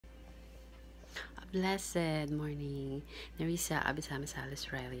Blessed morning, Nerissa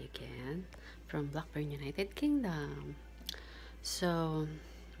Abisamasalis Riley again from Blackburn, United Kingdom. So,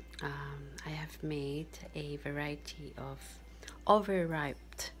 I have made a variety of overripe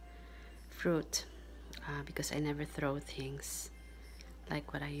fruit because I never throw things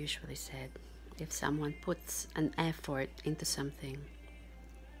like what I usually said. If someone puts an effort into something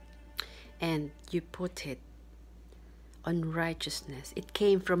and you put it on righteousness, it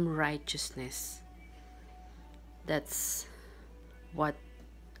came from righteousness. That's what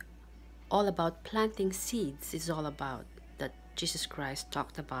all about planting seeds is all about, that Jesus Christ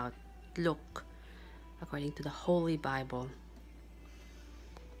talked about. Look, according to the Holy Bible,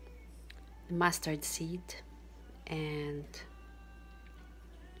 the mustard seed and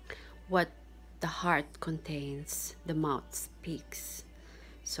what the heart contains, the mouth speaks.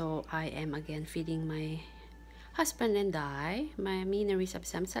 So I am again feeding my husband and me, Nerissa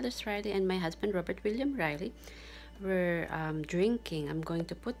Abisamasalis Riley, and my husband, Robert William Riley. We're drinking. I'm going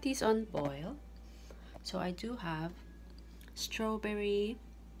to put these on boil. So I do have strawberry,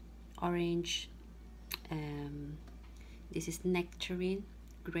 orange, this is nectarine,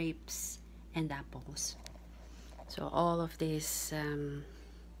 grapes, and apples. So all of these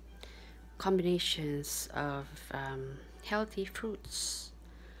combinations of healthy fruits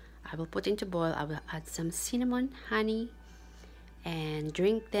I will put into boil. I will add some cinnamon, honey, and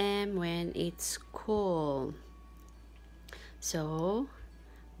drink them when it's cool. So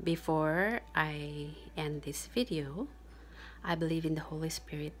before I end this video, I believe in the Holy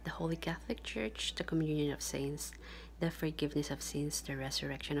Spirit, the Holy Catholic Church, the communion of saints, the forgiveness of sins, the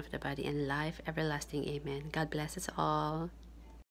resurrection of the body, and life everlasting. Amen. God bless us all.